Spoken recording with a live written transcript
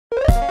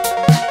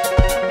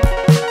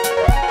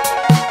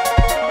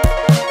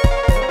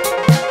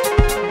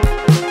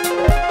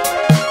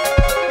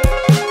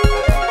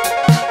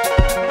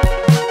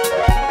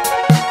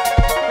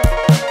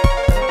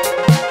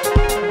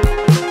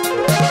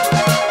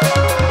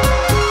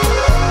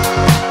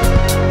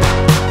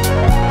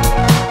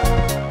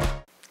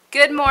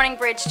morning,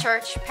 Bridge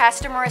Church.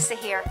 Pastor Marissa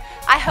here.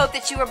 I hope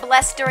that you were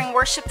blessed during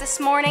worship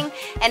this morning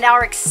and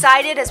are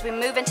excited as we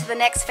move into the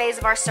next phase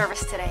of our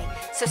service today.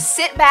 So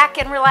sit back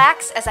and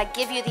relax as I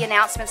give you the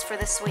announcements for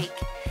this week.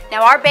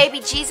 Now, our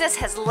baby Jesus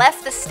has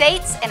left the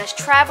States and is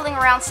traveling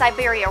around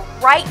Siberia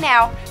right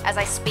now as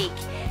I speak.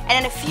 And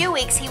in a few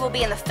weeks, he will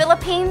be in the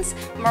Philippines,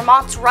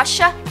 Murmansk,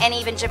 Russia, and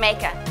even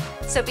Jamaica.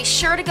 So be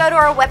sure to go to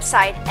our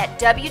website at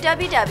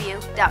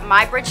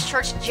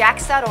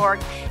www.mybridgechurchjax.org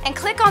and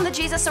click on the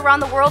Jesus Around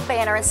the World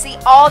banner and see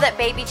all that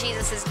baby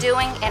Jesus is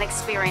doing and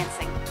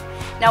experiencing.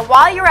 Now,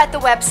 while you're at the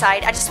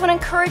website, I just want to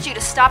encourage you to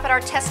stop at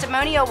our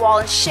testimonial wall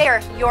and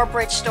share your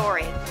Bridge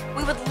story.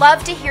 We would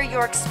love to hear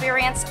your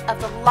experience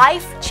of the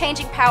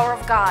life-changing power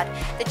of God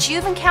that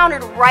you've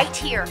encountered right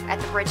here at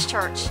the Bridge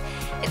Church.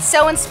 It's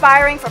so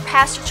inspiring for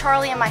Pastor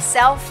Charlie and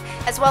myself,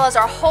 as well as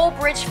our whole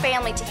Bridge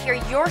family, to hear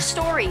your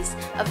stories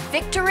of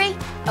victory,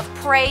 of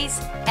praise,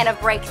 and of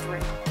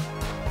breakthrough.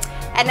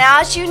 And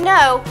now, as you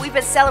know, we've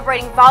been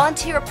celebrating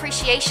Volunteer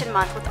Appreciation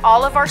Month with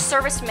all of our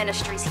service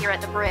ministries here at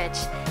the Bridge.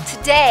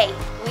 Today,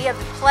 we have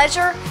the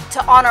pleasure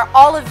to honor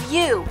all of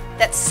you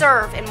that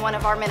serve in one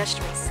of our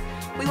ministries.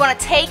 We want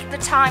to take the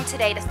time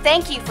today to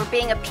thank you for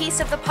being a piece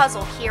of the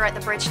puzzle here at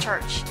the Bridge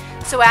Church.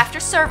 So after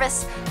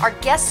service, our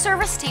guest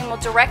service team will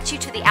direct you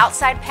to the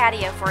outside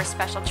patio for a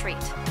special treat.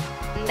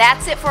 And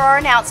that's it for our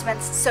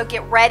announcements, so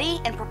get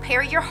ready and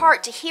prepare your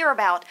heart to hear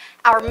about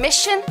our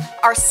mission,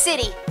 our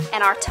city,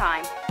 and our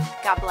time.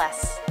 God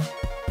bless.